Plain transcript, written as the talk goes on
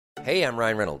Hey, I'm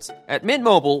Ryan Reynolds. At Mint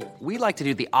Mobile, we like to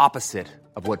do the opposite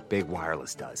of what Big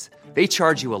Wireless does. They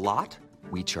charge you a lot,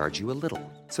 we charge you a little.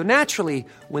 So naturally,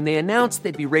 when they announced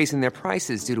they'd be raising their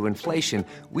prices due to inflation,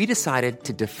 we decided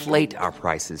to deflate our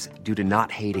prices due to not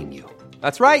hating you.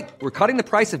 That's right. We're cutting the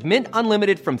price of Mint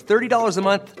Unlimited from $30 a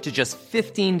month to just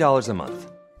 $15 a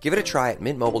month. Give it a try at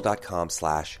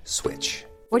mintmobile.com/switch.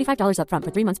 $45 up front for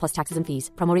 3 months plus taxes and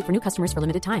fees. Promo rate for new customers for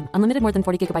limited time. Unlimited more than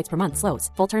 40 gigabytes per month. Slows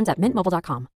full terms at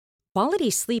mintmobile.com.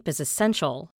 Quality sleep is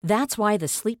essential. That's why the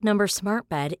Sleep Number Smart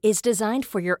Bed is designed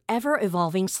for your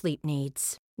ever-evolving sleep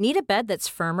needs. Need a bed that's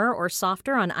firmer or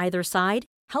softer on either side?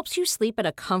 Helps you sleep at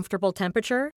a comfortable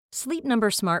temperature? Sleep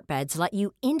Number Smart Beds let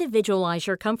you individualize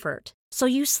your comfort, so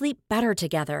you sleep better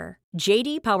together.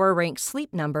 J.D. Power ranks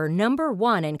Sleep Number number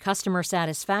 1 in customer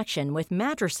satisfaction with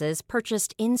mattresses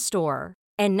purchased in-store.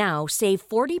 And now, save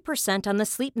 40% on the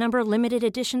Sleep Number Limited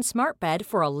Edition Smart Bed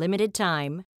for a limited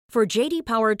time. For J.D.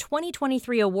 Power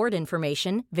 2023 award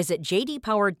information, visit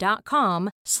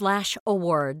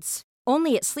jdpower.com/awards.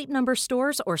 Only at Sleep Number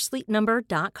stores or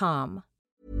sleepnumber.com.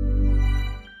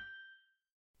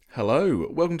 Hello,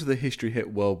 welcome to the History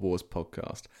Hit World Wars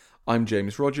podcast. I'm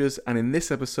James Rogers, and in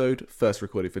this episode, first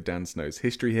recorded for Dan Snow's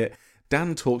History Hit,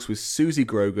 Dan talks with Susie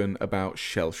Grogan about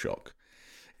shell shock.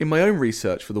 In my own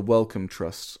research for the Wellcome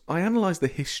Trust, I analysed the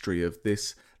history of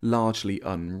this largely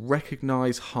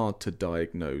unrecognised,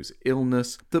 hard-to-diagnose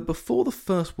illness that before the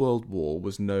First World War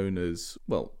was known as,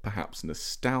 well, perhaps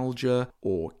nostalgia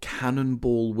or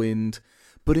cannonball wind.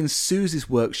 But in Susie's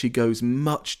work, she goes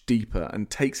much deeper and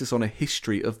takes us on a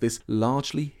history of this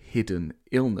largely hidden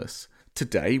illness.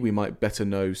 Today, we might better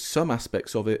know some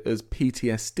aspects of it as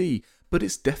PTSD, but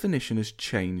its definition has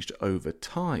changed over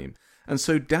time. And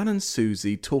so Dan and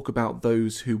Susie talk about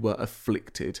those who were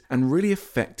afflicted and really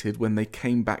affected when they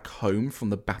came back home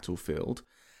from the battlefield,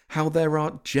 how there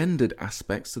are gendered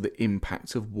aspects to the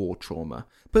impact of war trauma,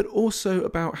 but also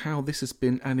about how this has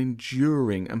been an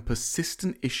enduring and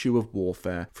persistent issue of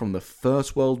warfare from the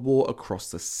First World War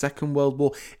across the Second World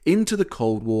War into the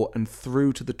Cold War and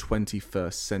through to the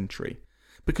 21st century.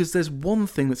 Because there's one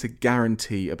thing that's a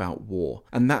guarantee about war,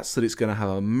 and that's that it's going to have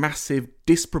a massive,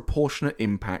 disproportionate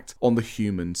impact on the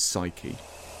human psyche.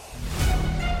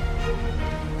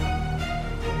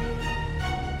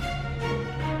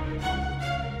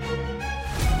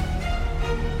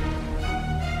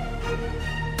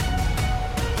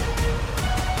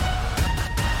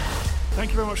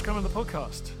 Thank you very much for coming on the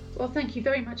podcast. Well, thank you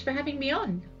very much for having me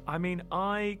on. I mean,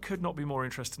 I could not be more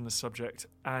interested in this subject.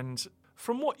 And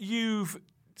from what you've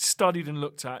studied and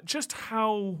looked at, just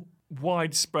how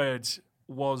widespread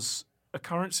was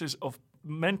occurrences of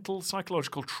mental,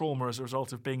 psychological trauma as a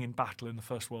result of being in battle in the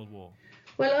First World War?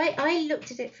 Well, I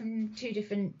looked at it from two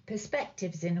different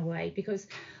perspectives in a way, because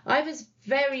I was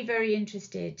very, very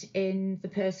interested in the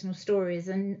personal stories,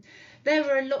 and there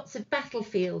were lots of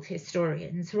battlefield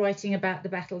historians writing about the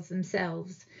battles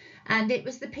themselves. And it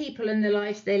was the people and the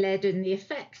lives they led and the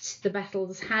effect the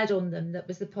battles had on them that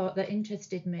was the part that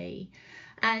interested me.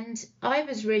 And I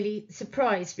was really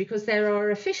surprised because there are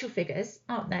official figures,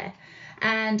 aren't there?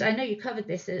 And I know you covered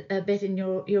this a bit in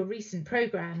your recent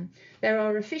programme. There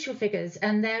are official figures,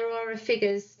 and there are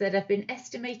figures that have been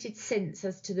estimated since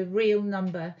as to the real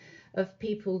number of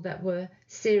people that were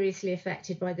seriously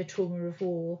affected by the trauma of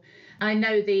war. I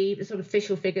know the sort of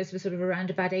official figures were sort of around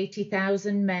about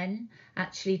 80,000 men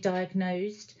actually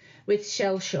diagnosed with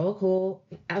shell shock, or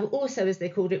also, as they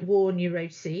called it, war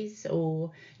neuroses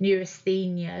or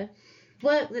neurasthenia.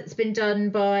 Work that's been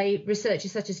done by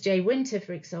researchers such as Jay Winter,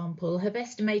 for example, have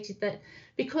estimated that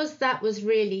because that was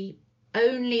really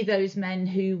only those men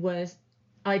who were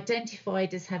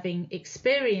identified as having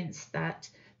experienced that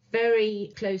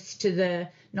very close to the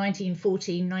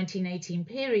 1914-1918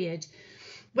 period,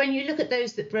 when you look at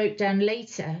those that broke down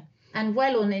later and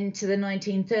well on into the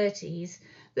 1930s,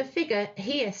 the figure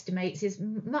he estimates is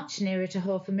much nearer to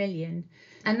 500,000.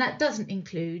 And that doesn't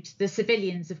include the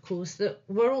civilians, of course, that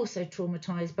were also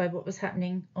traumatised by what was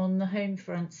happening on the home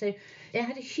front. So it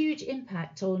had a huge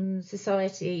impact on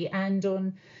society and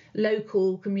on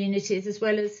local communities as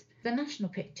well as the national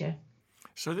picture.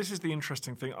 So this is the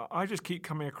interesting thing. I just keep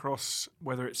coming across,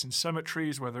 whether it's in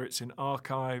cemeteries, whether it's in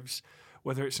archives,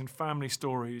 whether it's in family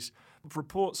stories,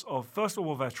 reports of First World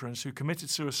War veterans who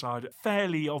committed suicide,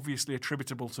 fairly obviously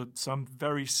attributable to some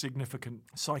very significant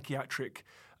psychiatric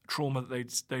trauma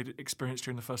that they'd experienced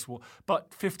during the First War,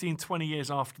 but 15, 20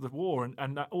 years after the war,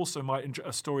 and that also might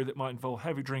a story that might involve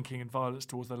heavy drinking and violence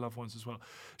towards their loved ones as well.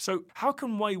 So how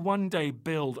can we one day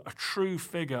build a true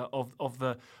figure of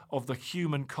the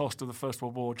human cost of the First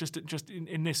World War just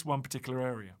in this one particular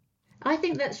area? I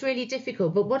think that's really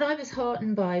difficult. But what I was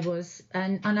heartened by was,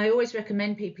 and I always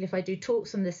recommend people if I do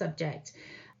talks on the subject,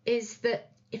 is that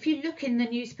if you look in the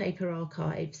newspaper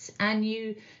archives and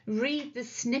you read the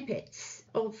snippets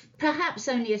of perhaps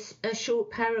only a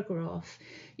short paragraph,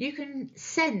 you can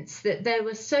sense that there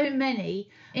were so many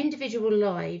individual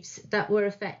lives that were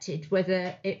affected,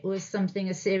 whether it was something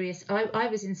as serious. I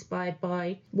was inspired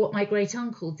by what my great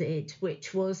uncle did,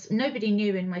 which was nobody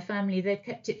knew in my family. They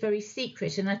kept it very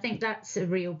secret. And I think that's a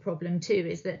real problem too,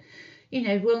 is that,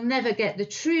 we'll never get the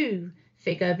true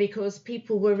figure because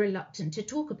people were reluctant to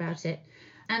talk about it.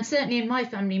 And certainly in my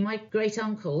family, my great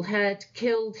uncle had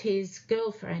killed his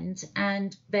girlfriend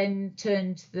and then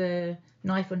turned the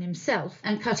knife on himself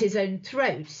and cut his own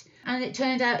throat. And it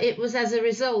turned out it was as a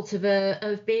result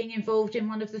of being involved in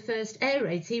one of the first air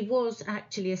raids. He was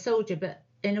actually a soldier, but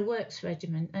in a works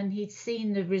regiment, and he'd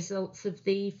seen the results of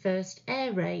the first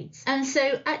air raids. And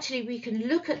so actually we can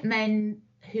look at men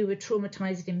who were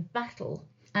traumatized in battle,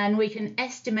 and we can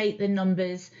estimate the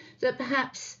numbers that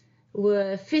perhaps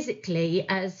were physically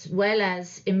as well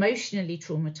as emotionally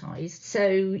traumatized.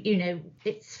 So,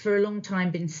 it's for a long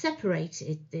time been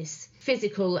separated, this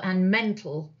physical and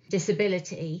mental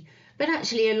disability. But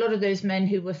actually, a lot of those men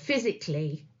who were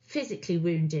physically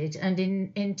wounded and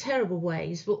in terrible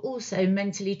ways were also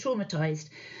mentally traumatized.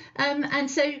 And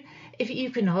so if you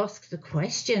can ask the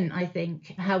question, I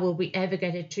think, how will we ever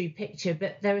get a true picture?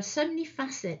 But there are so many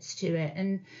facets to it.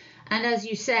 And as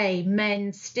you say,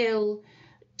 men still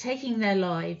taking their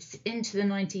lives into the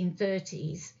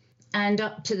 1930s and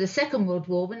up to the Second World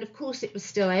War, when of course it was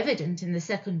still evident in the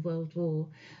Second World War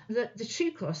that the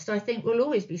true cost, I think, will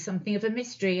always be something of a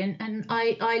mystery. And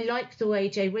I like the way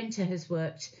Jay Winter has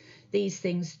worked these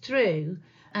things through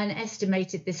and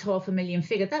estimated this 500,000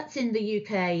 figure. That's in the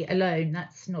UK alone.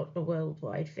 That's not a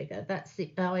worldwide figure. That's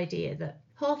the idea that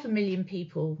 500,000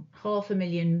 people,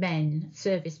 500,000 men,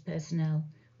 service personnel,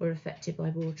 were affected by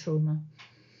war trauma.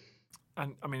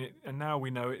 And and now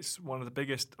we know it's one of the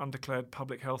biggest undeclared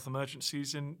public health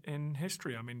emergencies in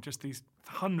history. Just these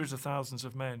hundreds of thousands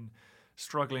of men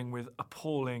struggling with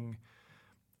appalling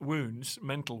wounds,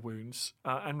 mental wounds,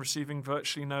 and receiving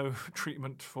virtually no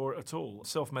treatment for it at all.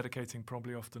 Self-medicating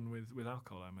probably often with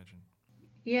alcohol, I imagine.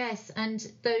 Yes, and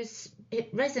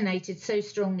it resonated so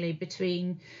strongly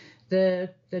between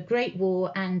the Great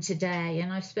War and today.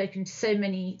 And I've spoken to so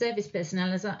many service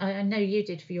personnel, as I know you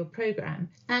did for your programme,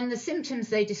 and the symptoms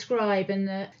they describe and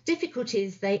the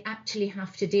difficulties they actually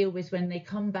have to deal with when they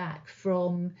come back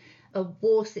from a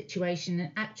war situation,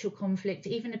 an actual conflict,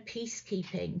 even a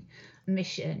peacekeeping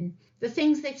mission, the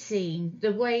things they've seen,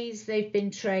 the ways they've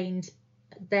been trained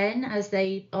then, as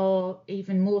they are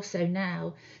even more so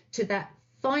now, to that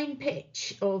fine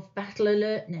pitch of battle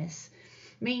alertness,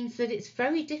 means that it's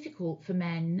very difficult for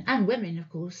men and women, of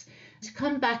course, to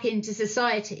come back into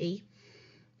society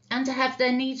and to have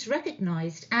their needs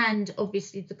recognised. And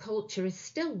obviously the culture is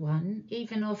still one,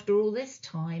 even after all this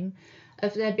time,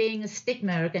 of there being a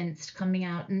stigma against coming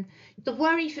out. And the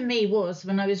worry for me was,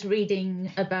 when I was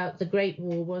reading about the Great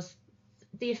War, was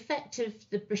the effect of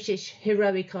the British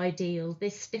heroic ideal,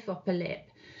 this stiff upper lip,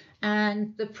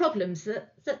 and the problems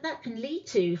that can lead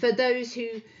to for those who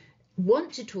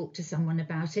want to talk to someone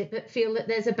about it but feel that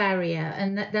there's a barrier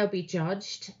and that they'll be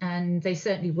judged. And they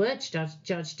certainly were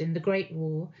judged in the Great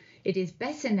War. It is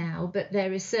better now, but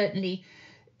there is certainly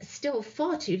still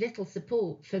far too little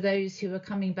support for those who are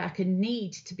coming back and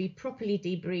need to be properly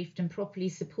debriefed and properly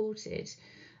supported.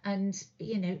 And,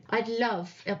 I'd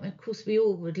love, of course, we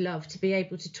all would love to be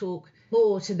able to talk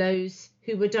more to those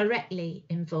who were directly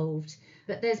involved.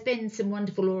 But there's been some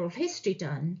wonderful oral history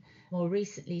done more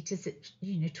recently to,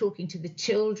 talking to the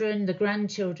children, the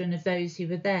grandchildren of those who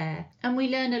were there. And we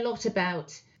learn a lot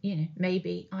about,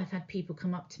 maybe I've had people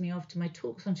come up to me after my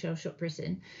talks on Shell Shock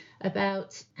Britain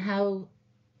about how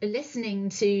listening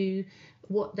to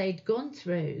what they'd gone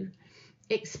through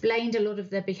explained a lot of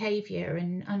their behaviour.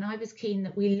 And I was keen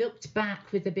that we looked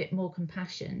back with a bit more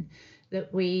compassion,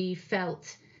 that we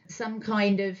felt some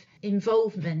kind of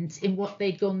involvement in what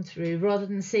they'd gone through, rather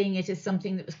than seeing it as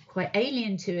something that was quite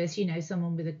alien to us,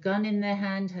 someone with a gun in their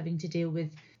hand having to deal with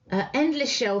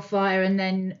endless shell fire and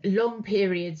then long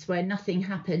periods where nothing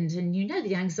happened. And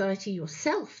the anxiety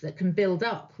yourself that can build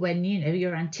up when,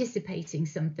 you're anticipating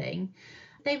something.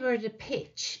 They were at a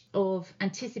pitch of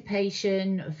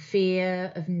anticipation, of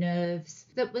fear, of nerves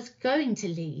that was going to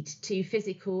lead to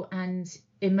physical and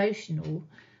emotional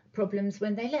problems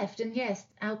when they left. And yes,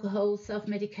 alcohol,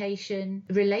 self-medication,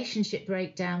 relationship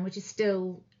breakdown, which is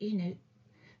still,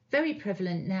 very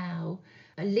prevalent now,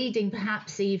 leading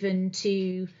perhaps even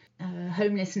to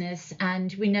homelessness.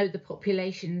 And we know the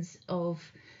populations of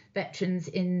veterans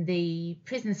in the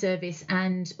prison service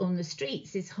and on the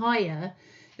streets is higher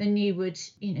than you would,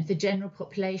 the general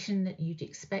population that you'd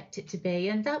expect it to be.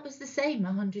 And that was the same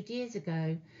 100 years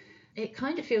ago. It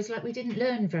kind of feels like we didn't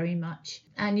learn very much.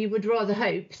 And you would rather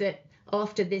hope that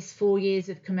after this 4 years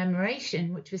of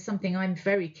commemoration, which was something I'm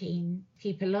very keen to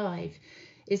keep alive,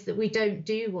 is that we don't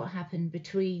do what happened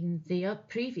between the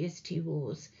previous two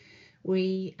wars.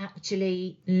 We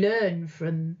actually learn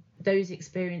from those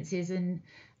experiences and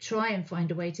try and find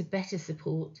a way to better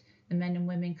support the men and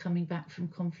women coming back from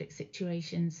conflict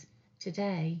situations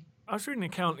today. I was reading an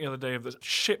account the other day of the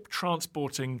ship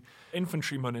transporting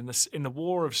infantrymen in the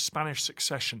War of Spanish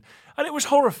Succession, and it was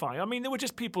horrifying. I mean, there were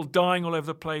just people dying all over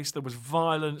the place. There was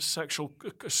violence, sexual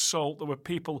assault. There were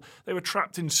people, they were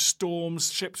trapped in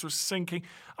storms. Ships were sinking.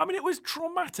 I mean, it was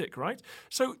traumatic, right?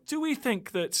 So do we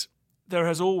think that there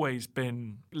has always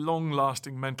been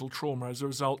long-lasting mental trauma as a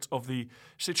result of the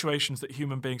situations that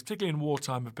human beings, particularly in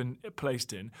wartime, have been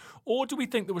placed in? Or do we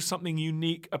think there was something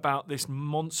unique about this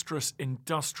monstrous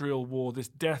industrial war, this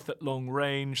death at long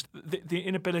range, the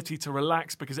inability to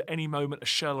relax because at any moment a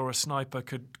shell or a sniper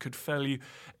could fell you?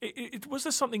 Was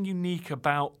there something unique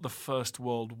about the First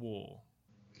World War?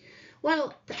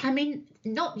 Well, I mean,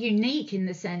 not unique in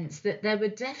the sense that there were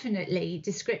definitely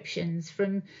descriptions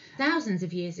from thousands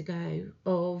of years ago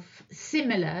of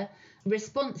similar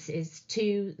responses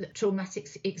to the traumatic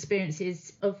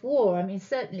experiences of war. I mean,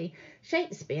 certainly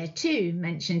Shakespeare too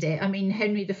mentioned it. I mean,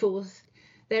 Henry IV,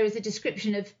 there is a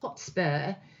description of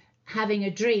Hotspur having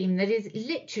a dream that is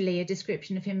literally a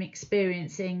description of him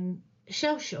experiencing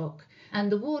shell shock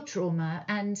and the war trauma.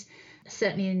 And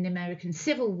certainly in the American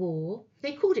Civil War,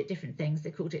 they called it different things.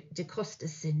 They called it DeCosta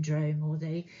syndrome, or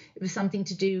it was something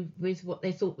to do with what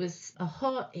they thought was a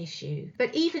heart issue.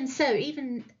 But even so,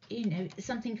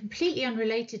 something completely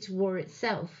unrelated to war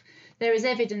itself, there is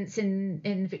evidence in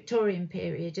the Victorian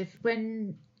period of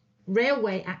when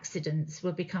railway accidents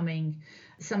were becoming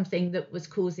something that was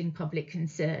causing public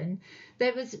concern.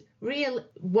 There was real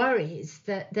worries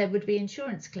that there would be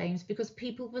insurance claims because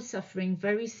people were suffering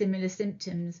very similar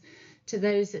symptoms to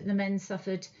those that the men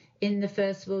suffered in the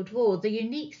First World War. The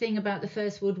unique thing about the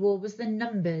First World War was the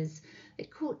numbers.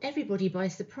 It caught everybody by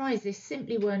surprise. They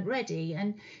simply weren't ready.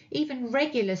 And even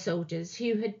regular soldiers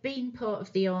who had been part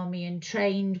of the army and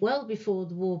trained well before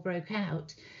the war broke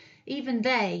out, even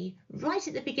they, right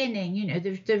at the beginning,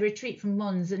 the retreat from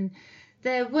Mons, and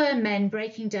there were men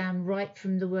breaking down right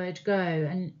from the word go.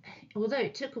 And although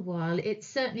it took a while, it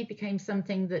certainly became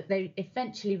something that they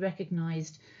eventually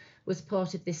recognised was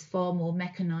part of this far more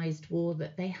mechanised war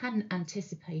that they hadn't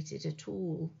anticipated at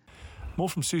all. More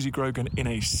from Susie Grogan in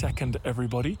a second,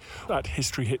 everybody. At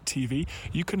History Hit TV,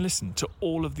 you can listen to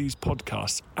all of these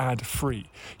podcasts ad-free.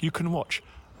 You can watch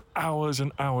hours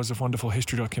and hours of wonderful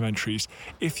history documentaries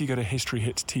if you go to History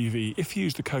Hit TV. If you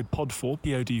use the code POD4,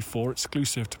 POD4,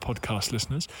 exclusive to podcast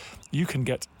listeners, you can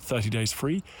get 30 days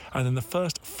free, and then the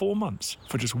first 4 months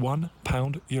for just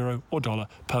 £1, euro or dollar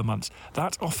per month.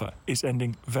 That offer is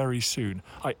ending very soon.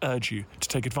 I urge you to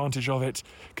take advantage of it,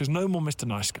 because no more Mr.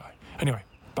 Nice Guy. Anyway,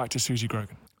 back to Susie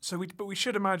Grogan. But we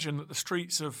should imagine that the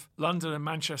streets of London and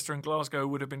Manchester and Glasgow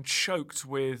would have been choked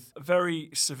with very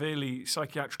severely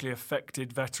psychiatrically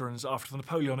affected veterans after the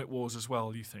Napoleonic Wars as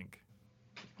well, you think?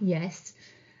 Yes.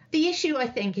 The issue, I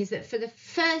think, is that for the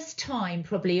first time,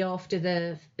 probably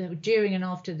during and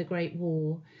after the Great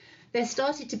War, there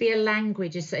started to be a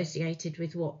language associated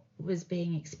with what was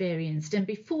being experienced. And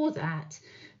before that,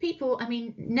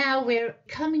 now we're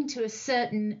coming to a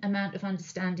certain amount of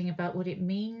understanding about what it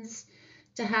means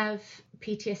to have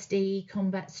PTSD,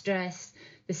 combat stress,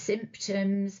 the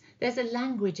symptoms. There's a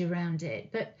language around it.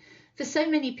 But for so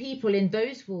many people in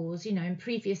those wars, in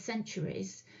previous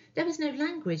centuries, there was no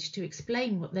language to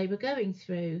explain what they were going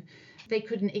through. They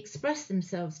couldn't express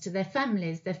themselves to their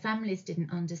families. Their families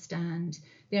didn't understand.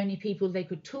 The only people they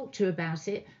could talk to about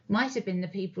it might have been the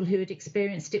people who had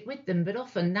experienced it with them, but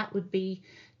often that would be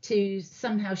to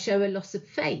somehow show a loss of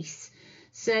face.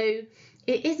 So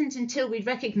it isn't until we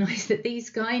recognise that these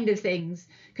kind of things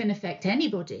can affect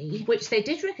anybody, which they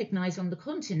did recognise on the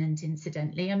continent,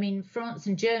 incidentally. I mean, France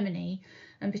and Germany,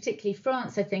 and particularly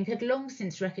France, I think, had long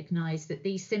since recognised that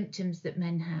these symptoms that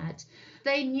men had,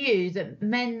 they knew that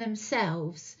men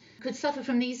themselves could suffer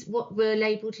from these what were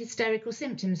labelled hysterical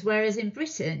symptoms, whereas in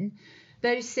Britain,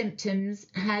 those symptoms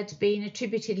had been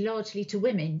attributed largely to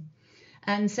women.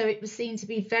 And so it was seen to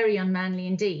be very unmanly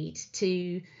indeed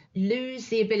to lose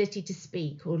the ability to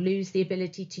speak or lose the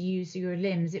ability to use your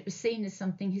limbs, it was seen as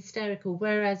something hysterical,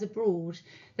 whereas abroad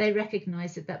they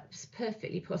recognised that that was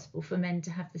perfectly possible for men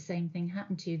to have the same thing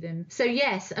happen to them. So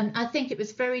yes, and I think it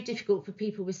was very difficult for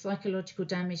people with psychological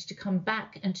damage to come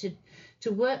back and to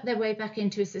work their way back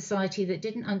into a society that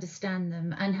didn't understand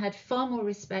them and had far more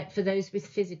respect for those with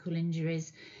physical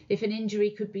injuries. If an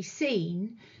injury could be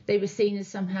seen, they were seen as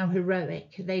somehow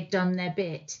heroic. They'd done their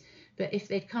bit. But if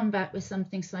they'd come back with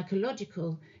something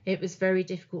psychological, it was very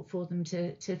difficult for them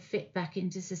to fit back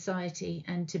into society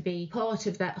and to be part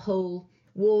of that whole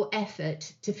war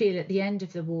effort, to feel at the end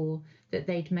of the war that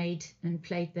they'd made and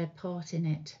played their part in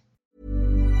it.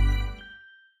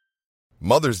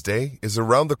 Mother's Day is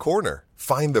around the corner.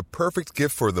 Find the perfect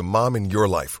gift for the mom in your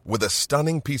life with a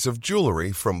stunning piece of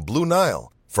jewelry from Blue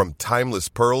Nile. From timeless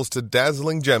pearls to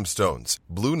dazzling gemstones,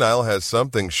 Blue Nile has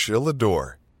something she'll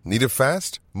adore. Need it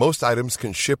fast? Most items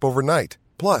can ship overnight.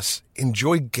 Plus,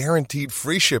 enjoy guaranteed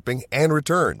free shipping and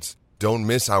returns. Don't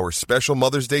miss our special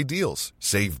Mother's Day deals.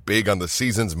 Save big on the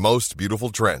season's most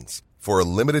beautiful trends. For a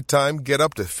limited time, get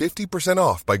up to 50%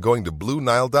 off by going to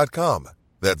BlueNile.com.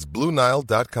 That's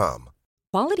BlueNile.com.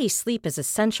 Quality sleep is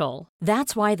essential.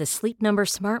 That's why the Sleep Number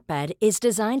Smart Bed is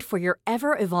designed for your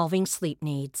ever-evolving sleep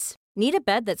needs. Need a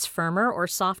bed that's firmer or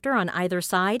softer on either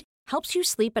side? Helps you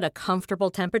sleep at a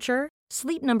comfortable temperature?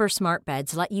 Sleep Number Smart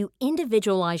Beds let you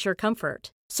individualize your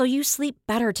comfort, so you sleep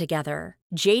better together.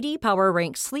 J.D. Power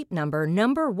ranks Sleep Number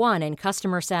number 1 in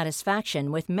customer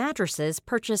satisfaction with mattresses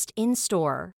purchased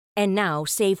in-store. And now,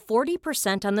 save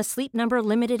 40% on the Sleep Number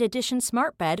Limited Edition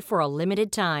Smart Bed for a limited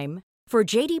time. For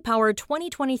J.D. Power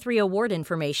 2023 award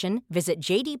information, visit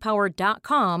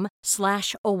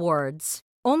jdpower.com/awards.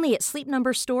 Only at Sleep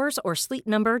Number stores or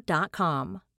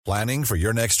sleepnumber.com. Planning for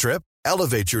your next trip?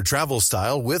 Elevate your travel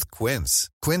style with Quince.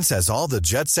 Quince has all the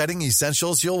jet-setting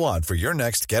essentials you'll want for your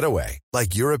next getaway,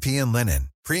 like European linen,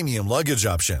 premium luggage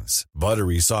options,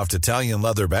 buttery soft Italian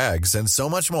leather bags, and so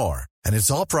much more. And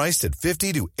it's all priced at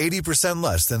 50 to 80%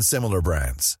 less than similar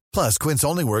brands. Plus, Quince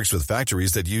only works with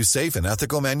factories that use safe and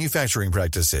ethical manufacturing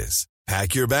practices.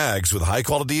 Pack your bags with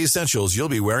high-quality essentials you'll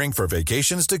be wearing for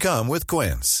vacations to come with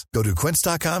Quince. Go to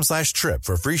quince.com/trip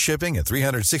for free shipping and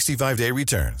 365-day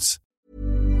returns.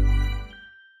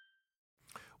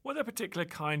 Were there particular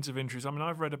kinds of injuries? I mean,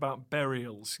 I've read about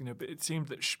burials, but it seemed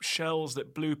that shells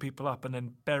that blew people up and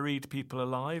then buried people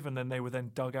alive, and then they were then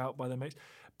dug out by their mates.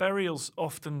 Burials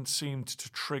often seemed to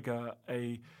trigger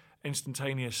a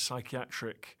instantaneous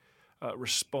psychiatric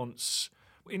response.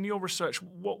 In your research,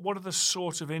 what are the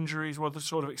sort of injuries, what are the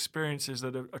sort of experiences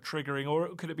that are triggering, or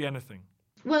could it be anything?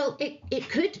 Well, it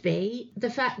could be the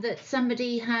fact that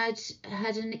somebody had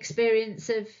an experience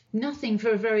of nothing for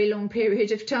a very long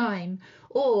period of time,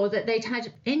 or that they'd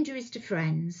had injuries to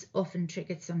friends often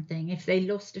triggered something. If they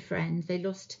lost a friend, they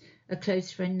lost a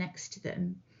close friend next to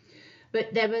them.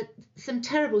 But there were some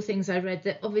terrible things I read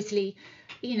that obviously,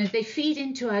 they feed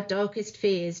into our darkest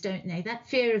fears, don't they? That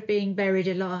fear of being buried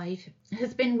alive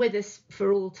has been with us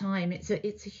for all time. It's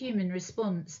a human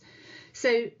response.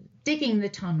 So digging the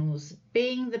tunnels,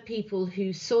 being the people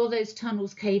who saw those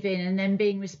tunnels cave in and then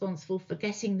being responsible for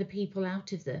getting the people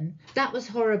out of them, that was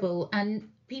horrible. And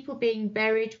people being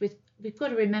buried we've got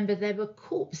to remember there were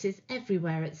corpses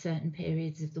everywhere at certain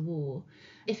periods of the war.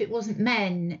 If it wasn't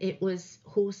men, it was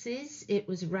horses, it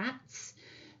was rats.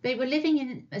 They were living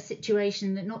in a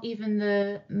situation that not even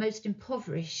the most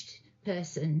impoverished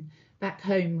person back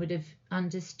home would have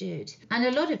understood. And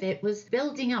a lot of it was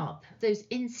building up those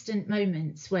instant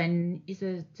moments when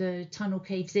the tunnel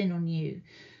caves in on you.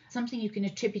 Something you can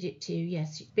attribute it to,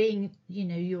 yes, being,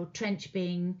 your trench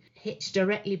being hit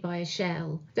directly by a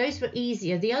shell. Those were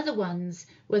easier. The other ones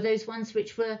were those ones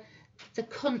which were the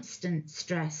constant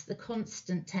stress, the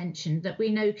constant tension that we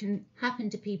know can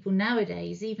happen to people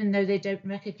nowadays, even though they don't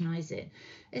recognise it.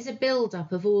 There's a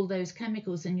build-up of all those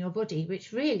chemicals in your body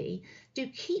which really do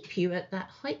keep you at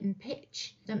that heightened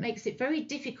pitch that makes it very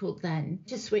difficult then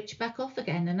to switch back off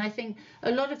again. And I think a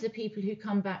lot of the people who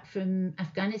come back from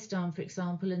Afghanistan, for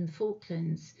example, and the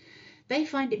Falklands, they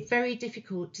find it very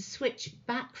difficult to switch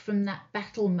back from that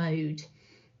battle mode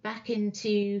back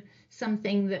into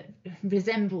something that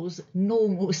resembles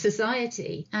normal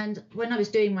society. And when I was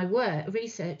doing my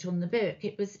research on the book,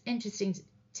 it was interesting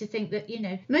to think that,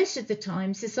 most of the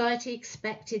time society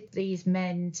expected these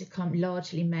men to come,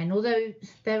 largely men, although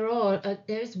there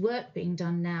is work being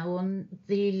done now on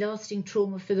the lasting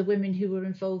trauma for the women who were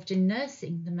involved in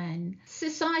nursing the men.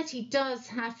 Society does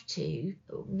have to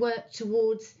work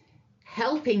towards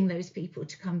helping those people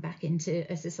to come back into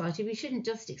a society. We shouldn't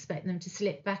just expect them to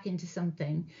slip back into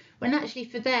something when actually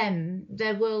for them,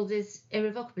 their world is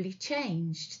irrevocably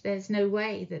changed. There's no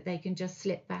way that they can just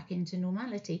slip back into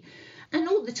normality. And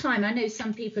all the time, I know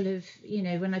some people have,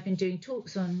 when I've been doing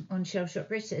talks on Shell Shock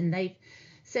Britain, they've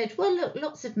said, well, look,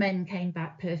 lots of men came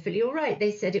back perfectly all right.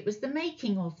 They said it was the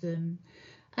making of them.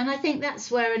 And I think that's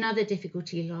where another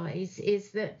difficulty lies,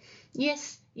 is that,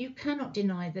 yes, you cannot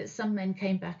deny that some men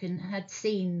came back and had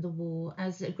seen the war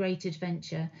as a great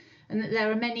adventure, and that there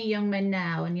are many young men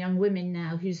now and young women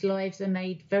now whose lives are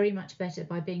made very much better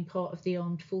by being part of the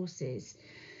armed forces.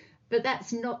 But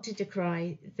that's not to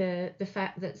decry the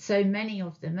fact that so many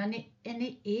of them, and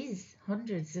it is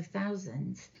hundreds of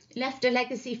thousands, left a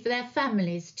legacy for their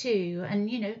families too. And,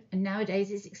 and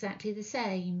nowadays it's exactly the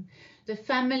same. The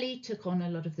family took on a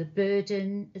lot of the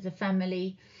burden. The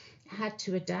family had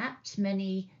to adapt.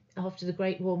 After the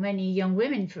Great War, many young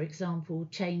women, for example,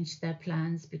 changed their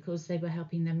plans because they were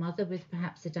helping their mother with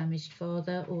perhaps a damaged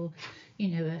father, or,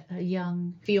 a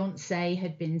young fiancé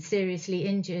had been seriously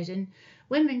injured. And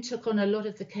women took on a lot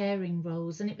of the caring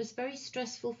roles, and it was very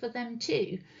stressful for them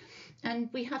too. And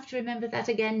we have to remember that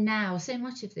again now. So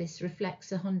much of this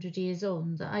reflects 100 years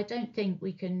on, that I don't think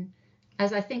we can,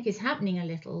 as I think is happening a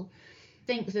little,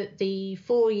 think that the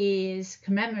 4 years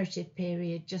commemorative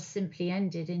period just simply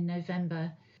ended in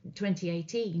November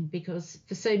 2018, because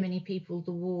for so many people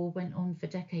the war went on for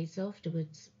decades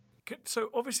afterwards. So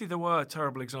obviously there were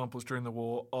terrible examples during the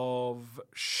war of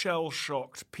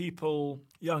shell-shocked people,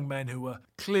 young men who were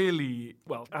clearly,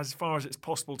 well, as far as it's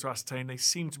possible to ascertain, they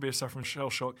seemed to be suffering shell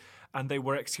shock, and they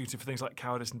were executed for things like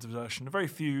cowardice and desertion. Very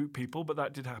few people, but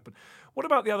that did happen. What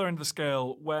about the other end of the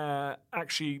scale, where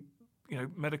actually,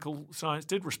 medical science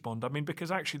did respond? I mean, because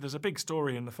actually there's a big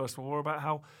story in the First World War about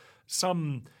how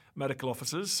some medical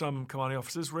officers, some commanding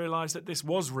officers, realised that this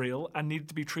was real and needed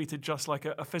to be treated just like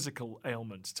a physical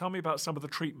ailment. Tell me about some of the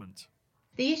treatment.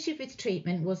 The issue with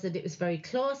treatment was that it was very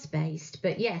class-based,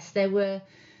 but yes, there were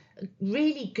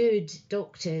really good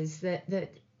doctors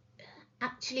that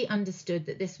actually understood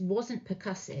that this wasn't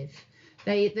percussive.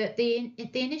 The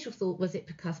initial thought was it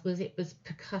was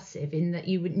percussive in that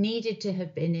you needed to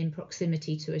have been in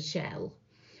proximity to a shell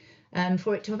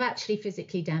for it to have actually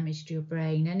physically damaged your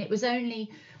brain. And it was only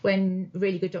when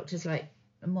really good doctors like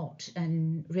Mott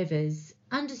and Rivers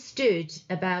understood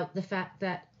about the fact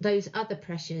that those other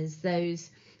pressures, those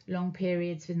long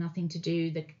periods with nothing to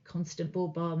do, the constant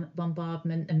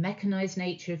bombardment, the mechanised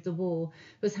nature of the war,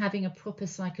 was having a proper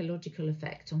psychological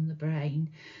effect on the brain.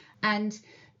 And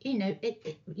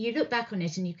you look back on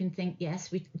it and you can think,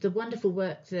 yes, the wonderful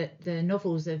work that the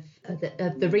novels of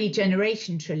the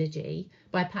Regeneration trilogy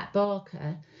by Pat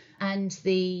Barker, and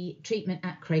the treatment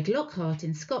at Craiglockhart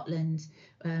in Scotland,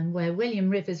 where William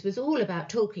Rivers was all about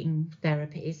talking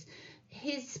therapies.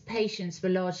 His patients were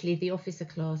largely the officer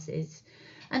classes,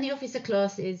 and the officer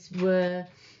classes were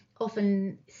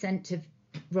often sent to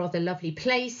rather lovely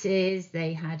places.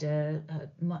 They had a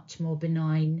much more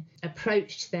benign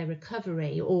approach to their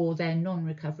recovery, or their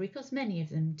non-recovery, because many of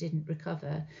them didn't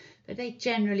recover, but they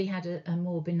generally had a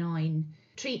more benign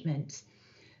treatment.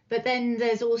 But then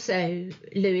there's also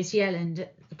Lewis Yelland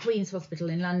at the Queen's Hospital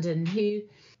in London, who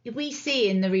we see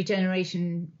in the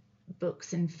Regeneration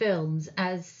books and films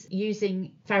as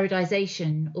using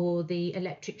Faradization or the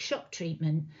electric shock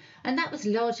treatment, and that was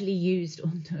largely used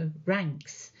on the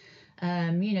ranks.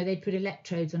 They'd put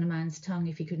electrodes on a man's tongue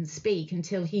if he couldn't speak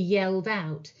until he yelled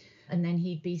out, and then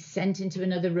he'd be sent into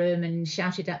another room and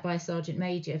shouted at by a sergeant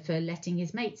major for letting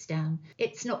his mates down.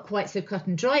 It's not quite so cut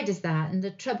and dried as that, and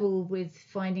the trouble with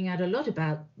finding out a lot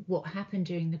about what happened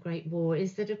during the Great War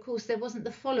is that, of course, there wasn't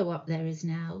the follow-up there is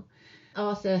now.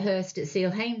 Arthur Hurst at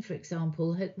Sealhain, for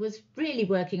example, was really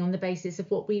working on the basis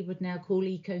of what we would now call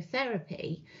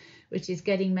ecotherapy, which is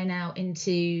getting men out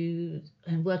into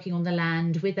and working on the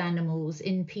land with animals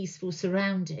in peaceful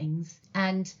surroundings.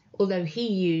 And although he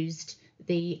used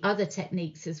the other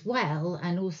techniques as well,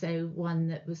 and also one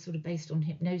that was sort of based on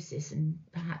hypnosis and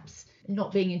perhaps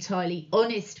not being entirely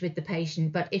honest with the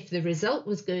patient, but if the result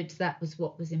was good, that was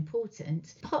what was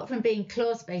important. Apart from being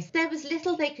class-based, there was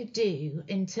little they could do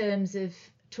in terms of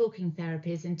talking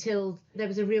therapies until there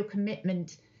was a real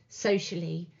commitment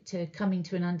socially to coming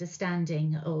to an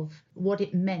understanding of what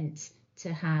it meant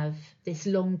to have this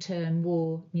long-term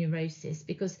war neurosis.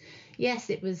 Because yes,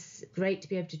 it was great to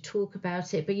be able to talk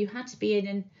about it, but you had to be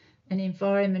in an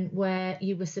environment where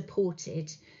you were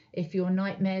supported. if your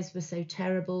nightmares were so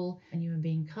terrible and you were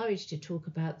being encouraged to talk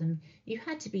about them, you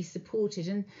had to be supported.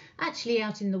 And actually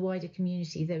out in the wider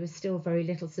community, there was still very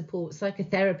little support.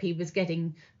 Psychotherapy was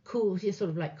getting cool, sort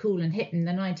of like cool and hip in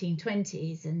the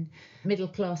 1920s, and middle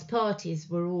class parties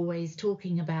were always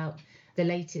talking about the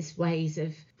latest ways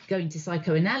of going to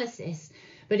psychoanalysis.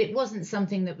 But it wasn't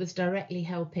something that was directly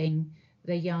helping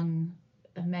the young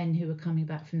men who were coming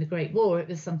back from the Great War. It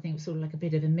was something sort of like a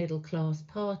bit of a middle class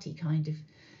party kind of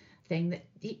thing, that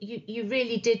you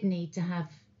really did need to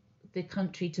have the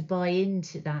country to buy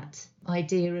into that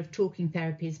idea of talking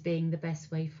therapy as being the best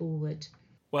way forward.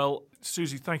 Well,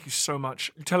 Susie, thank you so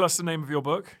much. Tell us the name of your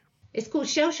book. It's called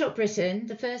Shell Shock Britain,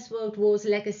 The First World War's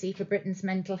Legacy for Britain's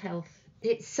Mental Health.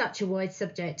 It's such a wide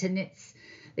subject, and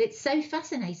it's so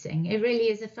fascinating. It really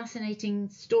is a fascinating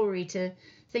story to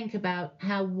think about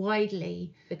how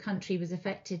widely the country was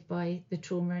affected by the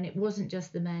trauma. And it wasn't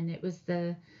just the men, it was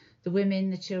the women,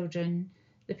 the children,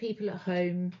 the people at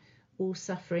home, all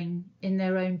suffering in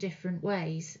their own different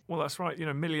ways. Well, that's right. You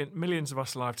know, millions of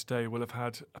us alive today will have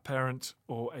had a parent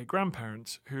or a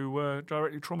grandparent who were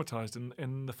directly traumatised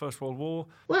in the First World War.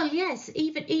 Well, yes,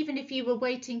 even if you were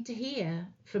waiting to hear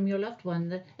from your loved one,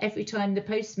 that every time the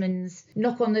postman's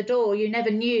knock on the door, you never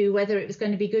knew whether it was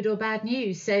going to be good or bad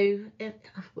news. So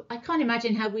I can't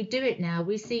imagine how we do it now.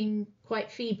 We seem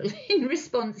quite feeble in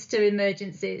response to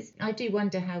emergencies. I do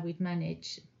wonder how we'd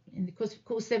manage. And because, of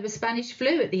course, there was Spanish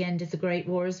flu at the end of the Great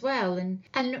War as well. And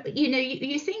you know,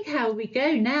 you think how we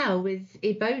go now with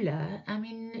Ebola. I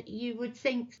mean, you would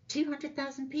think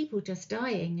 200,000 people just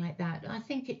dying like that. I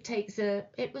think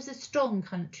it was a strong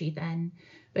country then,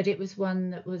 but it was one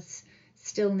that was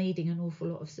still needing an awful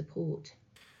lot of support.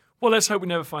 Well, let's hope we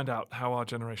never find out how our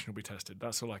generation will be tested.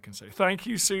 That's all I can say. Thank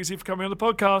you, Susie, for coming on the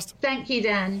podcast. Thank you,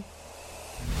 Dan.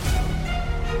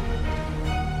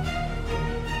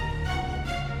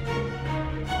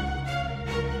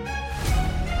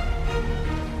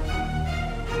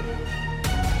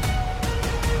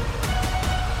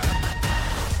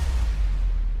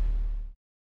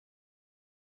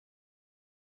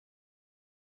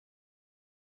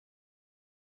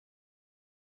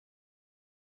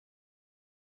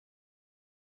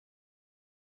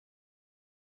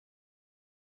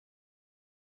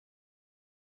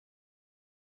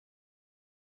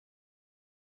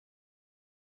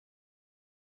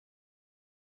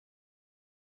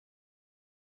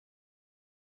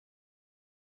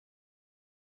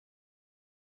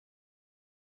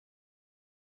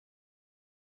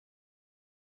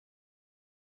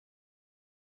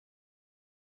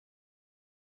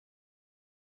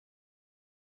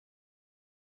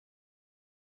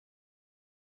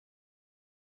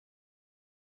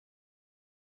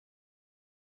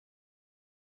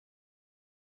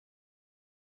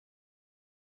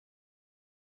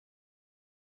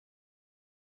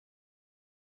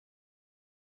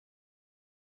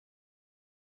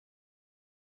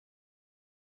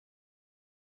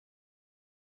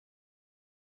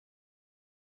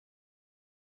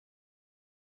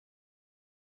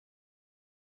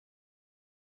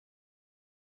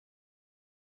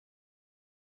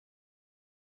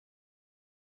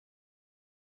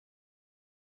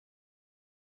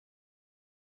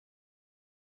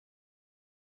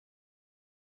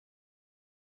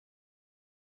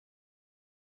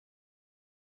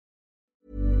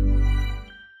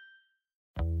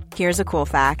 Here's a cool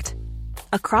fact.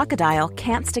 A crocodile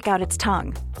can't stick out its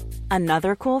tongue.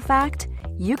 Another cool fact,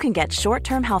 you can get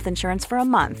short-term health insurance for a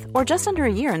month or just under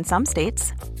a year in some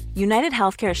states. United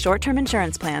Healthcare short-term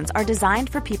insurance plans are designed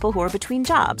for people who are between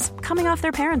jobs, coming off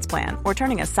their parents' plan, or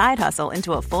turning a side hustle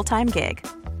into a full-time gig.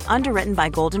 Underwritten by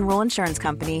Golden Rule Insurance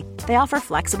Company, they offer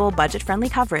flexible, budget-friendly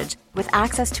coverage with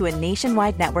access to a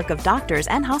nationwide network of doctors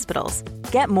and hospitals.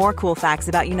 Get more cool facts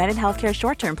about United Healthcare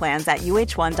short-term plans at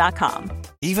uh1.com.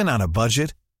 Even on a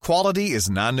budget, quality is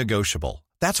non-negotiable.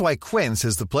 That's why Quince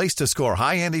is the place to score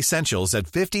high-end essentials at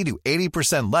 50 to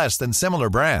 80% less than similar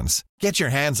brands. Get your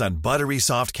hands on buttery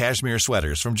soft cashmere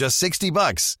sweaters from just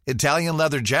 $60, Italian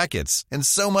leather jackets, and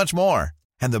so much more.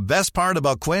 And the best part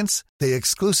about Quince, they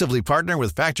exclusively partner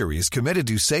with factories committed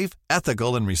to safe,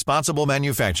 ethical, and responsible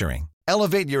manufacturing.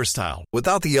 Elevate your style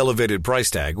without the elevated price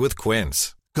tag with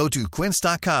Quince. Go to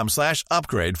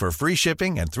quince.com/upgrade for free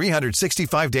shipping and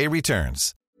 365-day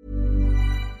returns.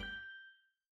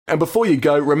 And before you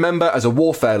go, remember, as a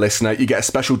Warfare listener, you get a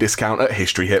special discount at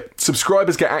History Hit.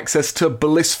 Subscribers get access to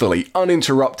blissfully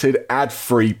uninterrupted,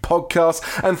 ad-free podcasts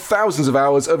and thousands of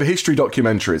hours of history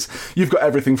documentaries. You've got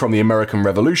everything from the American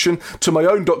Revolution to my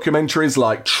own documentaries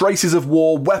like Traces of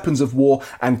War, Weapons of War,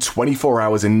 and 24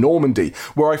 Hours in Normandy,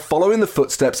 where I follow in the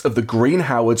footsteps of the Green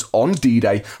Howards on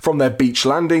D-Day, from their beach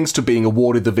landings to being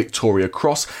awarded the Victoria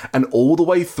Cross, and all the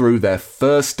way through their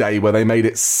first day where they made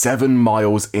it 7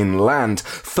 miles inland,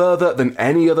 further than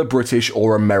any other British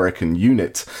or American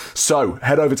unit. So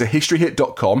head over to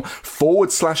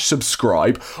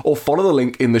historyhit.com/subscribe or follow the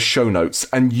link in the show notes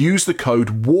and use the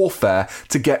code WARFARE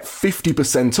to get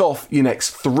 50% off your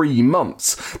next 3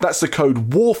 months. That's the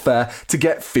code WARFARE to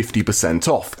get 50%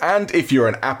 off. And if you're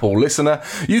an Apple listener,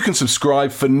 you can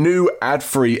subscribe for new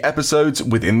ad-free episodes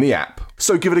within the app.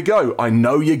 So give it a go. I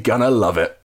know you're gonna love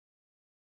it.